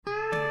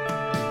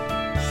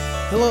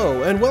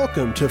Hello and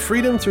welcome to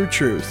Freedom Through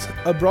Truth,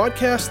 a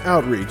broadcast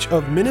outreach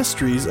of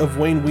Ministries of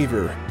Wayne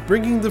Weaver,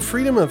 bringing the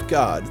freedom of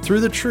God through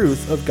the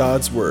truth of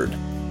God's Word.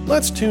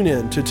 Let's tune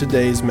in to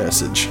today's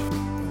message.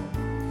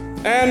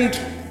 And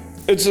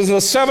it's in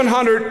the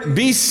 700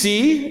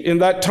 BC, in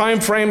that time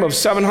frame of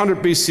 700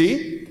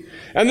 BC.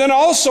 And then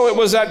also it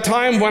was that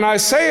time when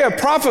Isaiah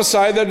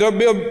prophesied that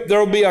there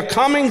will be a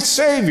coming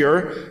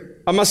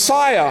Savior, a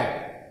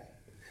Messiah.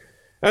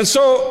 And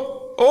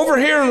so over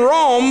here in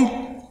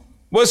Rome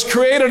was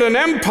created an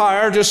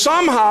empire to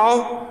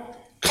somehow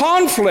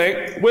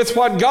conflict with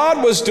what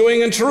God was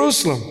doing in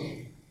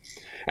Jerusalem.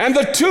 And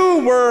the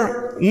two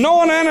were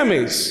known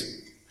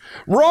enemies.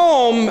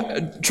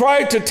 Rome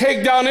tried to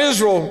take down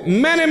Israel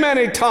many,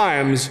 many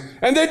times,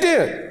 and they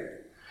did.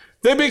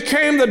 They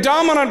became the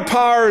dominant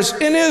powers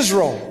in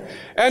Israel.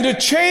 And to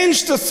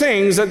change the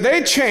things that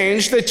they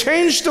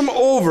changed them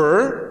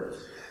over.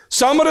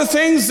 Some of the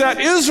things that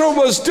Israel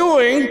was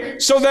doing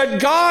so that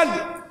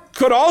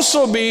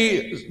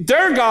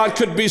their God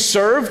could be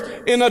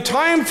served in a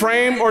time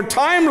frame or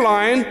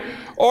timeline,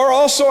 or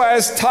also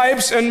as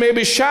types and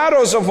maybe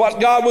shadows of what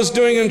God was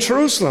doing in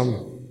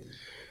Jerusalem.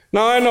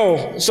 Now I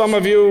know some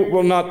of you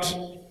will not,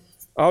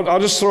 I'll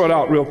just throw it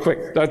out real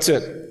quick, that's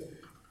it.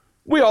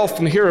 We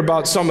often hear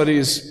about some of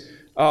these,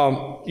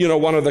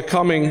 one of the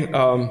coming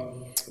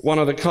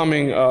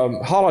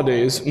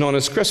holidays known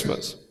as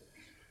Christmas.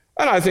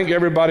 And I think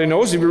everybody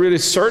knows, if you really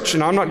search,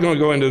 and I'm not going to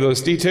go into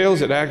those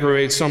details, it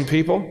aggravates some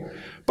people,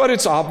 but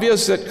it's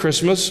obvious that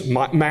Christmas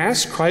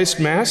Mass, Christ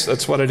Mass,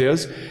 that's what it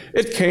is,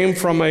 it came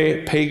from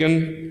a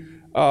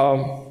pagan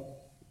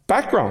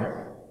background.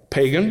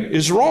 Pagan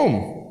is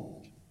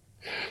Rome.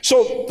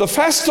 So the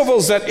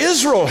festivals that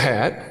Israel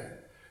had,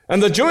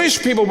 and the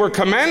Jewish people were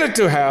commanded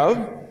to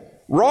have,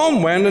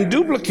 Rome went and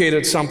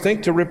duplicated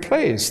something to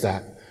replace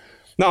that.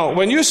 Now,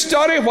 when you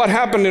study what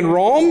happened in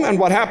Rome and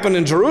what happened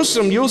in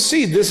Jerusalem, you'll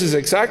see this is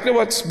exactly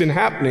what's been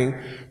happening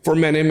for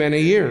many, many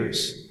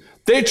years.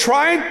 They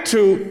tried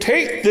to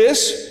take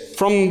this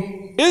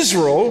from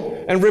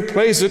Israel and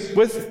replace it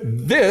with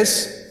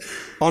this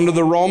under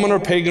the Roman or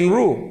pagan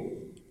rule.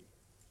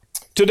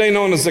 Today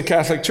known as the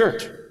Catholic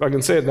Church, if I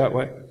can say it that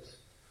way.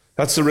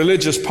 That's the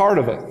religious part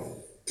of it.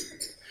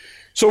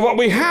 So what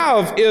we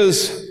have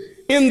is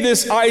in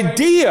this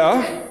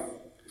idea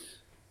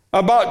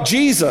about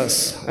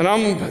Jesus,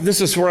 and this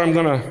is where I'm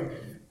going to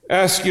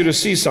ask you to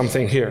see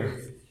something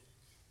here.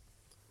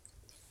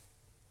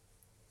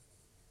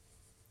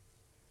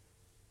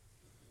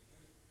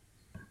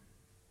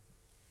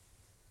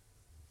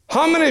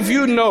 How many of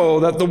you know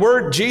that the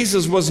word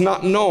Jesus was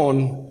not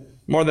known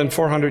more than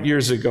 400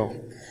 years ago?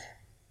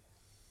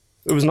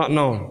 It was not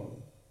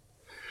known.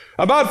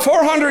 About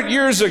 400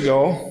 years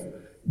ago,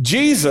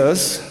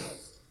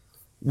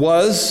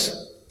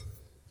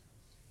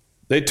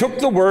 they took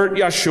the word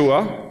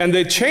Yeshua and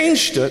they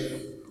changed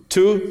it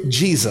to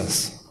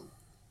Jesus.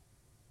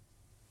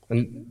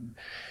 And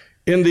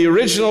in the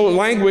original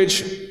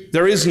language,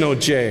 there is no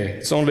J,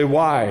 it's only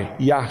Y,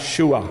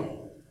 Yeshua.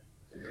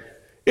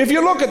 If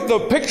you look at the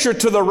picture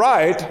to the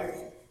right,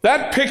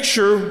 that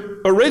picture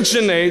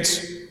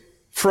originates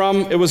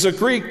from, it was a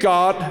Greek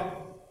god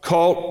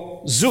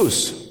called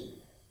Zeus.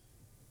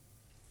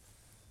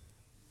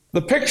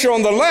 The picture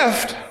on the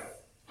left,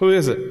 who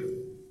is it?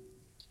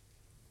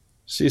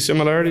 See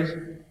similarities?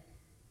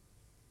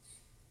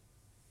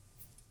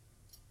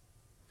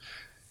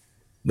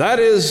 That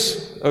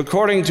is,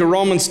 according to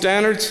Roman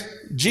standards,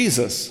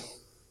 Jesus.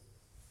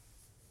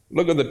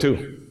 Look at the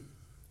two.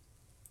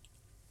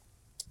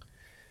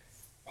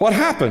 What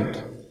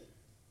happened?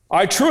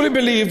 I truly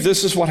believe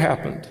this is what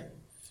happened.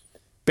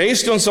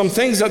 Based on some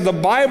things that the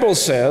Bible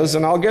says,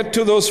 and I'll get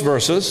to those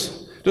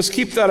verses, just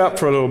keep that up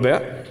for a little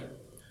bit.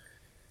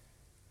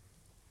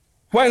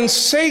 When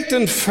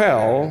Satan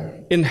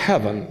fell in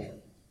heaven,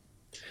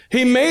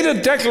 he made a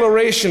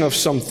declaration of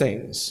some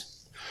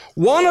things.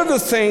 One of the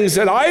things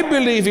that I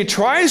believe he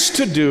tries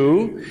to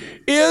do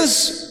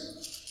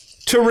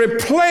is to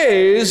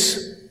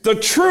replace the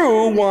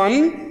true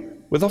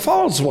one with a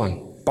false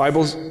one. The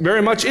Bible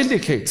very much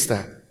indicates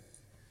that.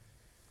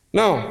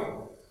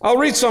 Now, I'll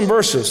read some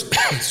verses.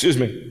 Excuse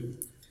me.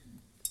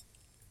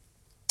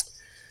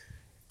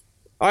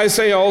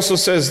 Isaiah also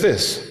says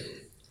this.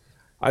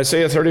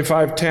 Isaiah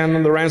 35:10,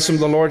 and the ransom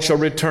of the Lord shall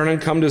return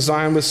and come to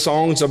Zion with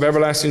songs of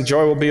everlasting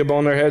joy will be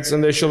upon their heads,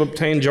 and they shall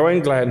obtain joy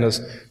and gladness.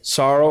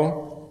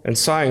 Sorrow and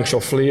sighing shall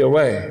flee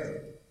away.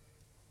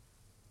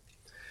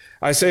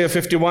 Isaiah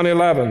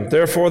 51:11,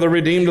 therefore the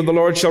redeemed of the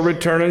Lord shall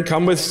return and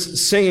come with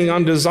singing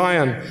unto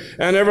Zion,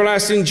 and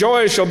everlasting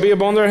joy shall be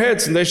upon their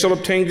heads, and they shall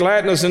obtain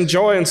gladness and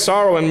joy, and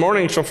sorrow and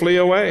mourning shall flee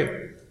away.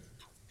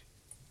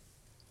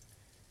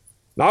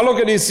 Now look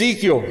at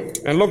Ezekiel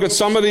and look at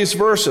some of these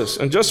verses.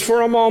 And just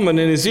for a moment,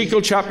 in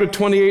Ezekiel chapter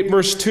 28,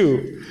 verse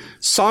 2,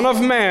 Son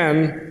of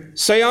man,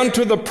 say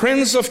unto the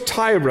prince of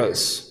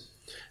Tyrus,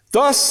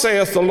 thus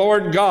saith the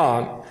Lord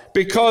God,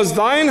 because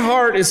thine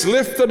heart is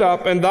lifted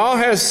up, and thou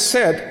hast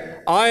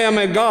said, I am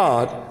a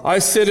God. I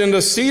sit in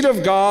the seat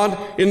of God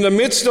in the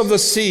midst of the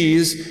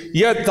seas,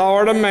 yet thou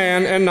art a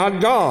man and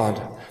not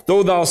God,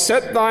 though thou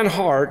set thine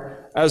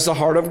heart as the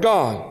heart of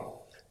God.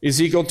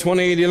 Ezekiel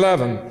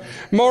 28:11.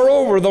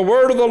 Moreover, the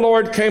word of the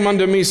Lord came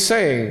unto me,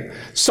 saying,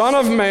 Son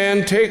of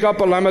man, take up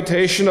a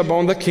lamentation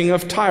upon the king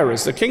of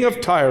Tyrus, the king of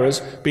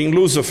Tyrus being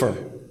Lucifer,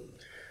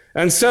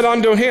 and said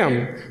unto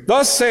him,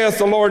 Thus saith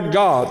the Lord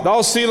God,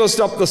 Thou sealest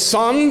up the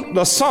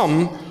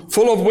sum,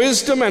 full of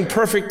wisdom and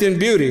perfect in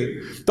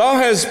beauty. Thou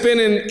hast been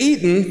in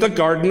Eden, the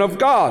garden of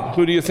God.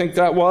 Who do you think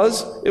that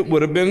was? It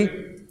would have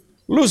been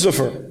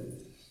Lucifer.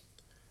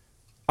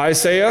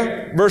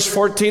 Isaiah, verse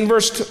 14,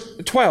 verse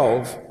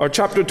 12, or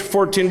chapter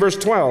 14, verse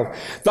 12.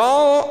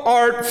 Thou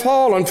art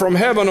fallen from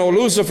heaven, O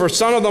Lucifer,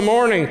 son of the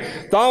morning.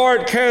 Thou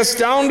art cast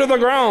down to the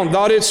ground.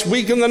 Thou didst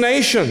weaken the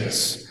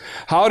nations.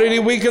 How did he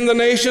weaken the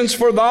nations?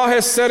 For thou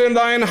hast said in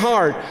thine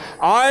heart,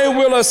 I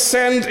will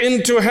ascend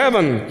into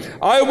heaven.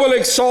 I will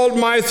exalt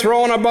my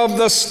throne above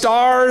the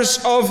stars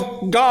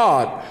of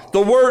God.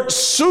 The word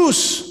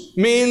Zeus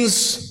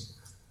means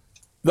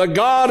the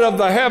God of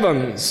the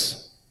heavens.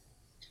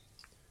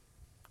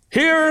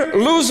 Here,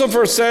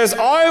 Lucifer says,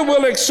 I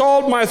will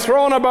exalt my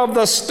throne above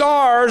the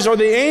stars, or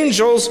the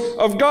angels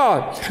of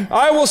God.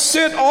 I will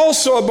sit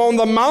also upon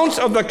the mount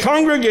of the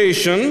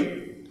congregation.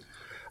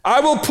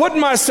 I will put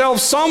myself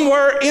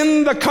somewhere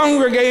in the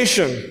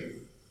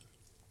congregation.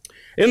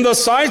 In the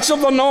sights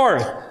of the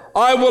north,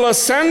 I will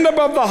ascend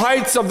above the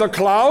heights of the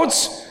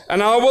clouds,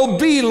 and I will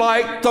be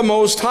like the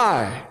Most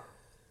High.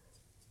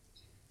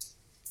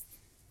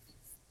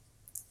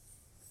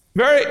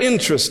 Very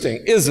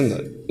interesting, isn't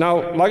it?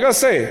 Now, like I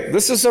say,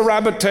 this is a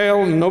rabbit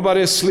tail, and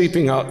nobody is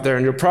sleeping out there,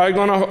 and you're probably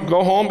going to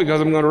go home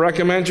because I'm going to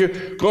recommend you,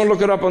 go and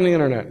look it up on the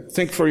internet.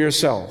 Think for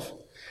yourself.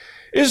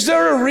 Is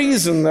there a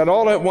reason that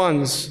all at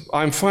once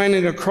I'm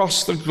finding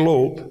across the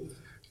globe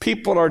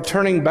people are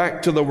turning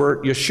back to the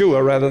word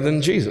Yeshua rather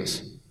than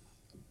Jesus?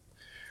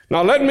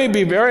 Now, let me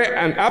be very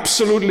and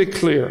absolutely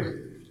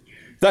clear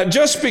that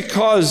just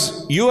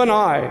because you and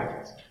I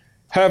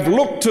have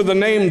looked to the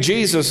name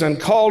Jesus and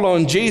called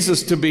on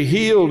Jesus to be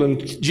healed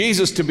and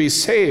Jesus to be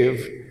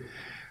saved,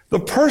 the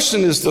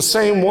person is the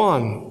same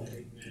one.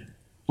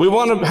 We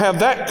want to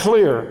have that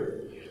clear.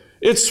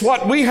 It's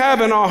what we have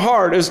in our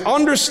heart is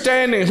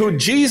understanding who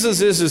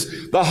Jesus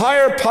is the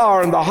higher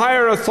power and the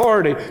higher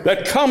authority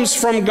that comes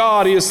from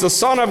God. He is the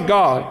Son of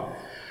God.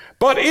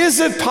 But is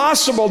it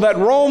possible that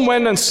Rome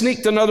went and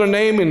sneaked another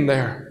name in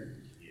there?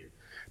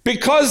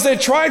 Because they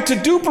tried to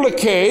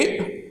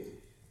duplicate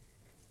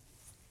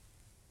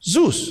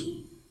Zeus.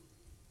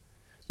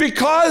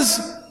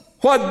 Because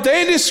what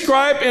they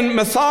describe in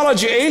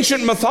mythology,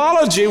 ancient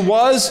mythology,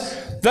 was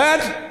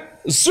that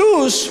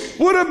Zeus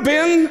would have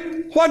been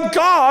what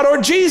God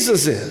or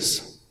Jesus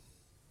is.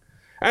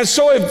 And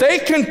so if they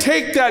can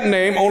take that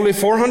name only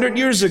 400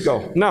 years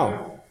ago.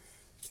 Now,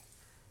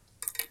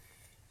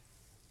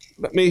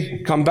 let me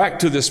come back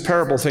to this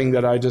parable thing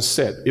that I just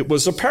said. It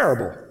was a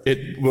parable.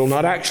 It will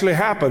not actually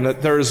happen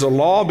that there is a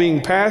law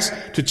being passed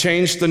to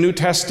change the New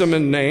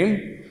Testament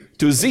name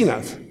to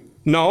Zenith.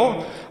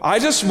 No, I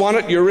just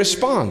wanted your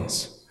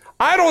response.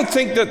 I don't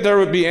think that there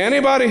would be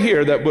anybody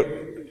here that would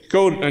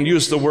go and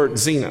use the word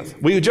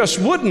Zenith. We just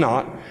would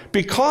not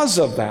because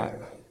of that.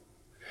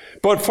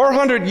 But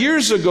 400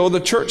 years ago, the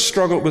church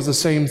struggled with the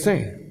same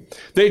thing.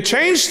 They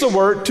changed the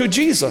word to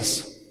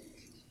Jesus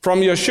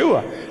from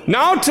Yeshua.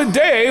 Now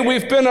today,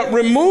 we've been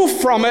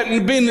removed from it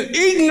and been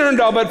ignorant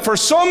of it for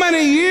so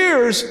many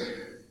years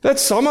that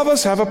some of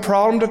us have a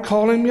problem to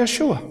call him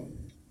Yeshua.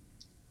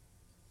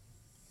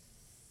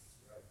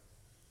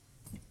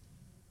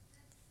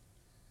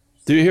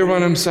 Do you hear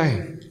what I'm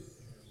saying?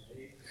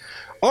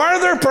 Are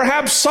there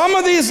perhaps some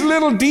of these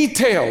little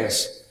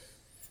details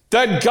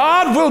that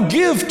God will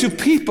give to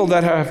people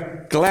that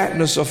have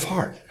gladness of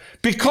heart?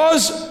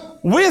 Because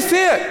with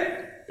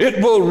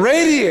it will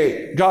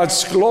radiate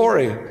God's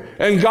glory,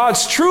 and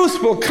God's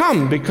truth will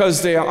come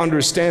because they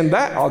understand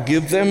that. I'll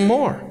give them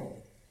more.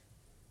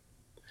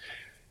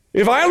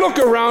 If I look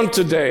around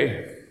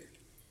today,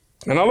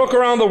 and I look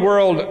around the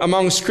world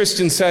amongst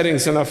Christian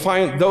settings, and I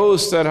find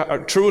those that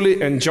are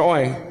truly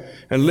enjoying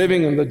and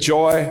living in the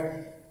joy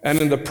and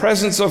in the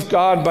presence of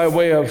God by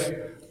way of,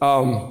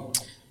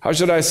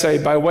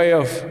 by way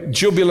of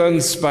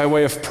jubilance, by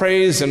way of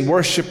praise and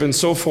worship and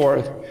so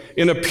forth,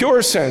 in a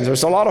pure sense.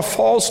 There's a lot of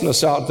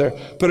falseness out there,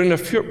 but in a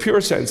pure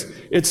sense,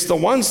 it's the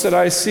ones that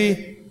I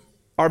see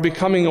are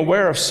becoming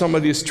aware of some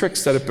of these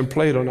tricks that have been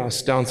played on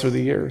us down through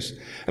the years.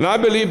 And I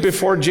believe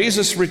before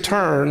Jesus'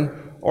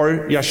 return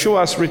or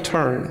Yeshua's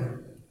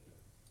return,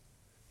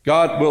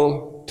 God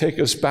will take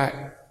us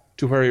back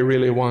to where he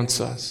really wants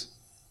us.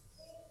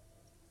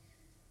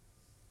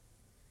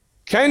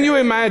 Can you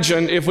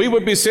imagine if we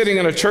would be sitting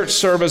in a church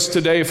service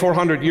today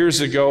 400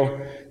 years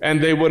ago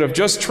and they would have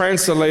just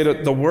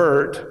translated the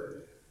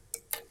word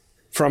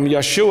from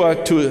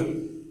Yeshua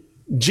to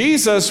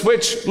Jesus,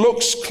 which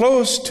looks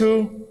close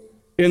to,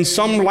 in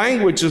some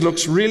languages,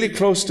 looks really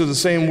close to the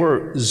same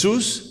word,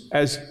 Zeus,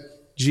 as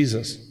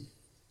Jesus.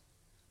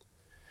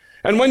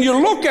 And when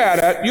you look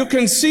at it, you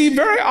can see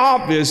very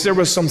obvious there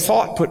was some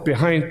thought put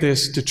behind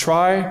this to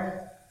try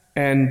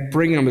and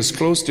bring them as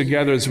close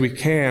together as we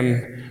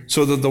can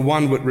so that the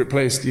one would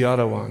replace the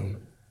other one.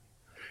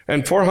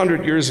 And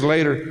 400 years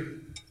later,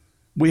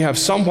 we have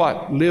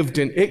somewhat lived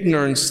in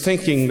ignorance,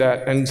 thinking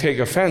that and take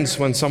offense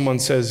when someone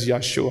says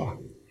Yeshua.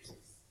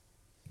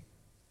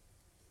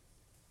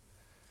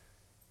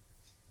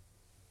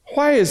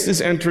 Why is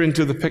this enter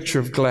into the picture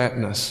of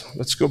gladness?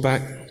 Let's go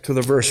back to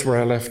the verse where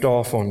I left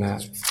off on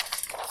that.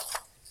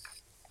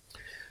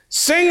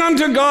 Sing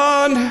unto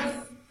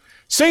God,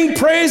 sing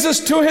praises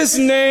to his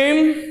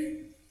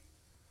name.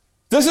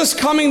 This is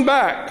coming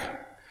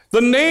back.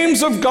 The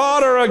names of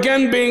God are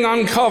again being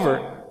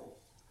uncovered.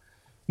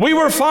 We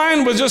were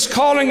fine with just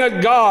calling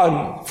it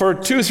God for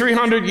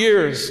 200-300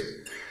 years.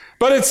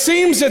 But it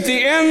seems at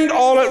the end,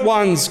 all at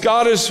once,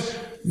 God is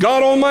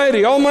God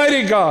Almighty,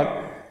 Almighty God.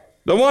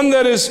 The one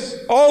that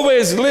has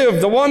always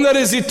lived, the one that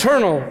is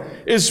eternal,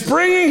 is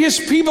bringing his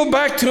people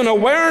back to an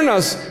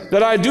awareness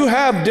that I do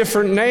have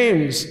different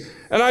names.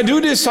 And I do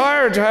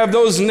desire to have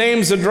those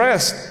names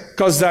addressed,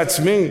 because that's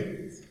me.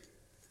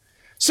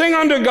 Sing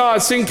unto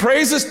God, sing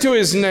praises to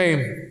his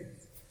name.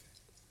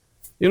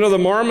 You know, the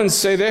Mormons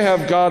say they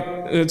have God,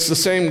 and it's the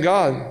same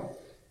God.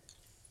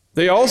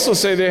 They also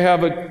say they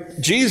have a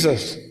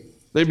Jesus.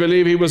 They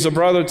believe he was a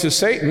brother to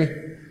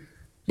Satan,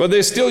 but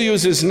they still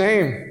use his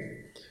name.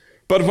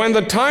 But when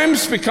the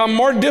times become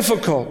more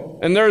difficult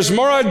and there's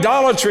more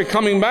idolatry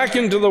coming back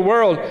into the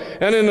world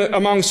and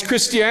amongst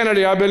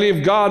Christianity, I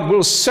believe God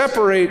will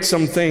separate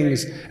some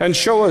things and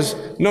show us,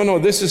 no,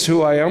 this is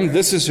who I am,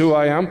 this is who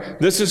I am,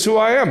 this is who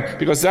I am,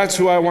 because that's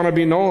who I want to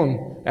be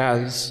known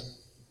as.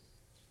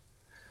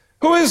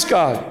 Who is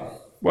God?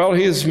 Well,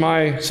 he is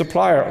my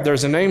supplier.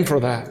 There's a name for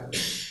that.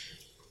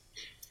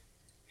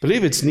 I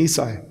believe it's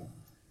Nisai.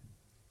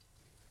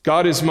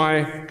 God is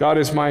my.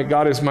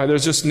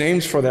 There's just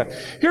names for that.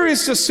 Here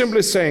he's just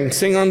simply saying,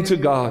 sing unto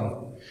God.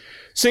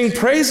 Sing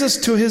praises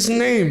to his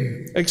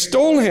name.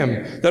 Extol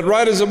him that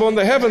rideth upon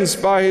the heavens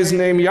by his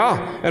name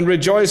Yah, and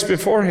rejoice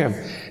before him.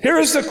 Here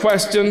is the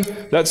question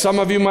that some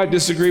of you might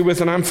disagree with,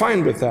 and I'm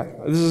fine with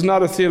that. This is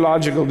not a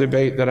theological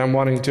debate that I'm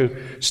wanting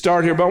to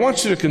start here, but I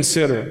want you to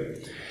consider.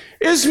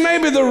 Is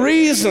maybe the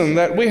reason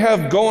that we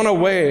have gone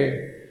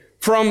away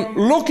from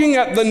looking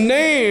at the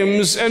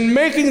names and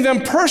making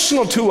them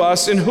personal to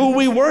us in who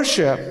we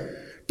worship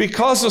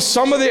because of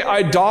some of the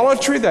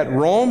idolatry that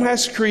Rome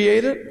has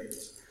created?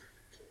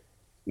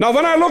 Now,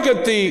 when I look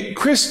at the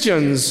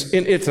Christians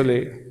in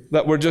Italy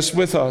that were just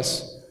with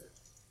us,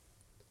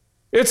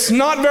 it's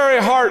not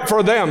very hard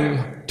for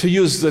them to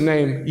use the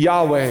name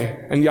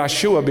Yahweh and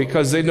Yeshua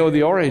because they know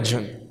the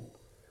origin.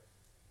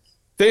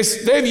 They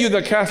view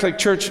the Catholic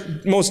Church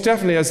most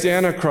definitely as the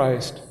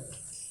Antichrist,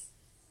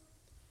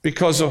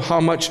 because of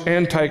how much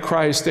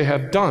antichrist they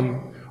have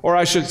done, or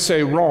I should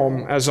say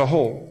Rome as a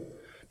whole,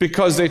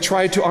 because they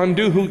try to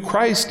undo who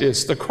Christ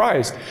is, the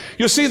Christ.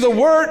 You see, the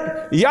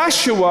word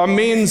Yeshua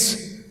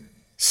means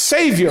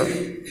Savior.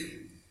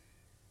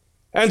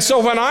 And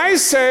so when I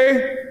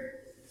say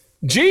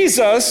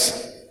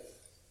Jesus,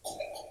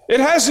 it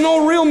has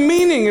no real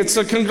meaning. It's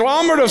a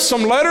conglomerate of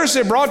some letters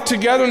they brought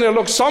together, and they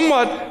look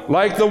somewhat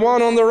like the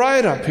one on the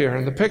right up here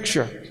in the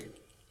picture,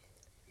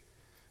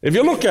 if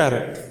you look at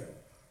it.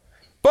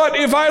 But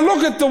if I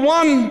look at the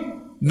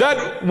one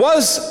that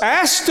was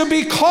asked to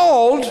be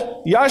called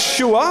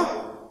Yeshua,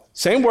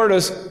 same word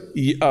as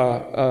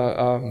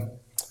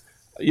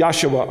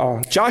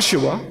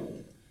Joshua,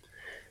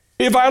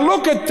 if I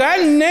look at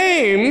that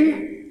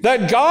name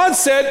that God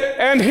said,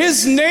 and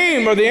his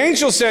name, or the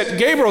angel said,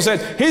 Gabriel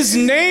said, his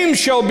name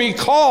shall be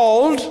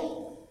called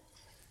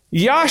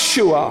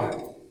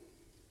Yeshua.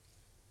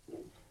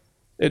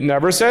 It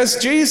never says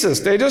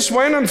Jesus. They just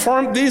went and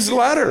formed these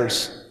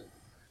letters.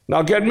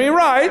 Now get me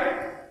right.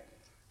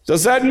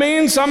 Does that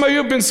mean some of you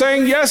have been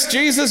saying, yes,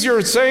 Jesus,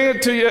 you're saying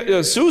it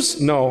to Jesus?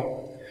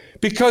 No.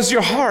 Because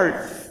your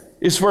heart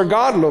is where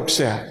God looks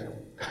at.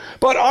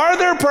 But are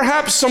there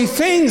perhaps some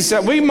things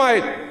that we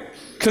might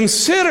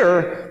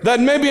consider that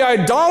maybe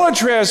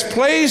idolatry has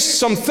placed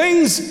some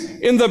things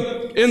in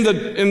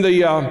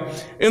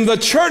the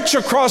church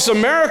across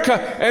America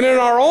and in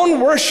our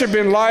own worship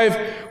in life,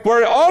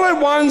 where all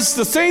at once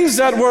the things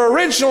that were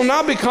original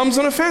now becomes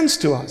an offense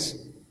to us?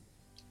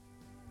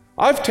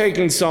 I've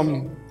taken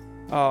some...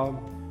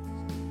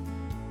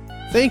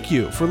 Thank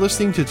you for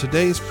listening to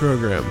today's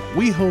program.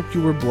 We hope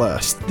you were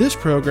blessed. This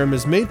program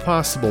is made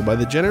possible by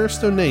the generous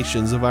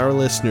donations of our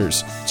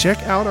listeners. Check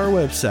out our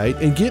website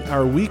and get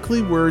our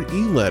weekly word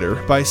e-letter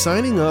by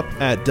signing up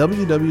at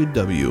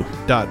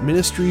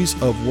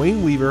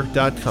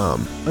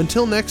www.ministriesofwayneweaver.com.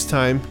 Until next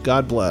time,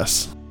 God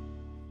bless.